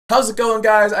How's it going,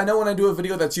 guys? I know when I do a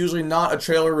video that's usually not a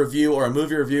trailer review or a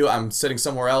movie review, I'm sitting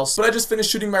somewhere else, but I just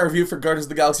finished shooting my review for Guardians of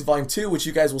the Galaxy Volume 2, which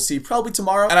you guys will see probably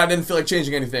tomorrow, and I didn't feel like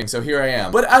changing anything, so here I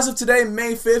am. But as of today,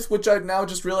 May 5th, which I now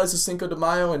just realized is Cinco de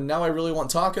Mayo, and now I really want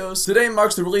tacos, today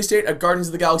marks the release date of Guardians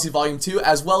of the Galaxy Volume 2,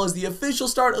 as well as the official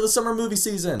start of the summer movie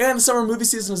season. And the summer movie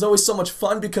season is always so much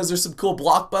fun because there's some cool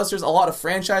blockbusters, a lot of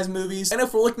franchise movies, and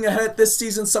if we're looking ahead at this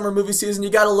season's summer movie season, you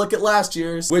gotta look at last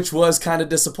year's, which was kind of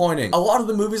disappointing. A lot of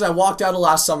the movies I walked out of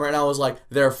last summer and I was like,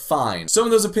 they're fine. Some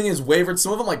of those opinions wavered.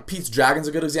 Some of them, like Pete's Dragon's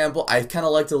a good example, I kind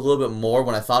of liked it a little bit more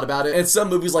when I thought about it. And some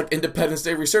movies like Independence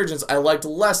Day Resurgence, I liked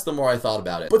less the more I thought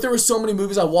about it. But there were so many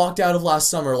movies I walked out of last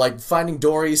summer, like Finding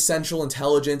Dory, Central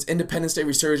Intelligence, Independence Day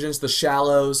Resurgence, The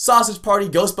Shallows, Sausage Party,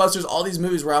 Ghostbusters, all these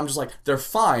movies where I'm just like, they're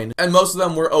fine. And most of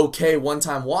them were okay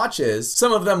one-time watches.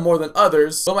 Some of them more than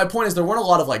others. But my point is, there weren't a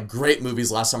lot of like great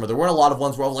movies last summer. There weren't a lot of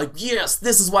ones where I was like, yes,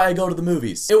 this is why I go to the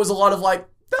movies. It was a lot of like,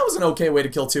 that was an okay way to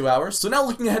kill 2 hours. So now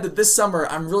looking ahead to this summer,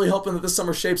 I'm really hoping that this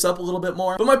summer shapes up a little bit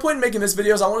more. But my point in making this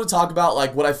video is I want to talk about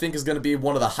like what I think is going to be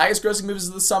one of the highest grossing movies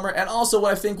of the summer, and also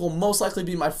what I think will most likely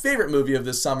be my favorite movie of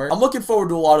this summer. I'm looking forward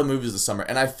to a lot of movies this summer,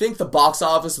 and I think the box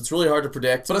office, it's really hard to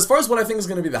predict. But as far as what I think is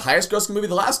going to be the highest grossing movie,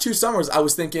 the last 2 summers I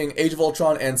was thinking Age of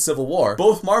Ultron and Civil War.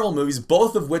 Both Marvel movies,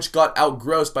 both of which got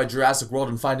outgrossed by Jurassic World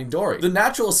and Finding Dory. The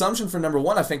natural assumption for number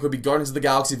 1 I think would be Guardians of the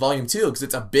Galaxy Volume 2, because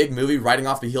it's a big movie riding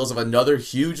off the heels of another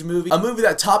huge movie. A movie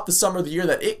that topped the summer of the year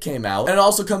that it came out, and it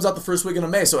also comes out the first weekend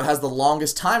of May, so it has the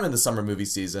longest time in the summer movie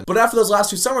season. But after those last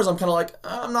 2 summers, I'm kind of like,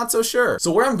 I'm not so sure.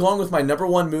 So where I'm going with my number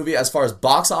 1 movie as far as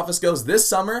box office goes this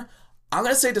summer, I'm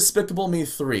gonna say Despicable Me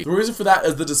 3. The reason for that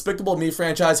is the Despicable Me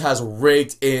franchise has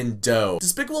raked in dough.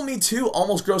 Despicable Me 2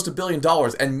 almost grossed $1 billion,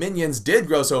 and Minions did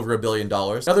gross over $1 billion.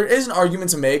 Now there is an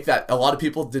argument to make that a lot of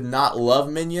people did not love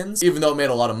Minions. Even though it made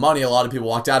a lot of money, a lot of people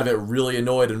walked out of it really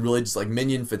annoyed and really just like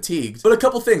Minion fatigued. But a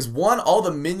couple things. One, all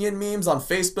the Minion memes on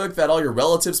Facebook that all your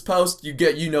relatives post,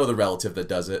 you know the relative that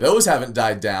does it. Those haven't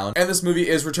died down. And this movie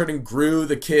is returning Gru,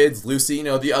 the kids, Lucy, you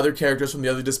know, the other characters from the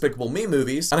other Despicable Me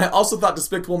movies. And I also thought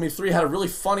Despicable Me 3 had a really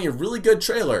funny, really good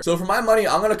trailer. So for my money,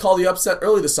 I'm gonna call the upset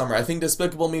early this summer. I think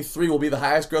Despicable Me 3 will be the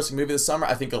highest grossing movie this summer.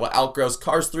 I think it'll outgross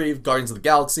Cars 3, Guardians of the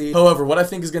Galaxy. However, what I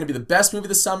think is gonna be the best movie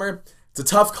this summer, it's a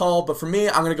tough call, but for me,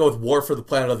 I'm gonna go with War for the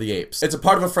Planet of the Apes. It's a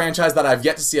part of a franchise that I've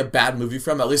yet to see a bad movie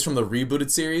from, at least from the rebooted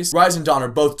series. Rise and Dawn are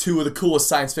both 2 of the coolest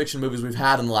science fiction movies we've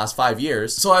had in the last 5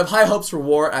 years. So I have high hopes for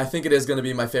War, and I think it is gonna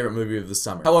be my favorite movie of the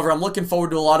summer. However, I'm looking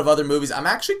forward to a lot of other movies. I'm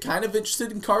actually kind of interested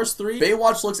in Cars 3.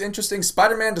 Baywatch looks interesting.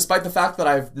 Spider-Man, despite the fact that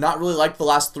I've not really liked the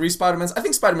last 3 Spider-Mans, I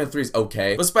think Spider-Man 3 is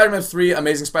okay. But Spider-Man 3,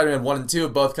 Amazing Spider-Man 1 and 2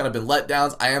 have both kind of been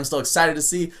letdowns. I am still excited to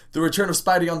see the return of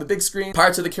Spidey on the big screen.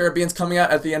 Pirates of the Caribbean's coming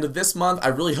out at the end of this month. I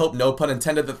really hope, no pun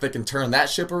intended, that they can turn that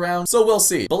ship around. So we'll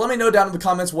see. But let me know down in the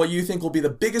comments what you think will be the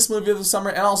biggest movie of the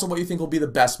summer, and also what you think will be the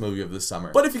best movie of the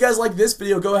summer. But if you guys like this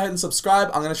video, go ahead and subscribe.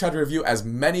 I'm going to try to review as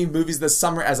many movies this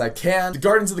summer as I can. The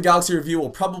Guardians of the Galaxy review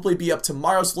will probably be up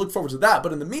tomorrow, so look forward to that.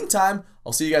 But in the meantime,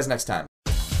 I'll see you guys next time.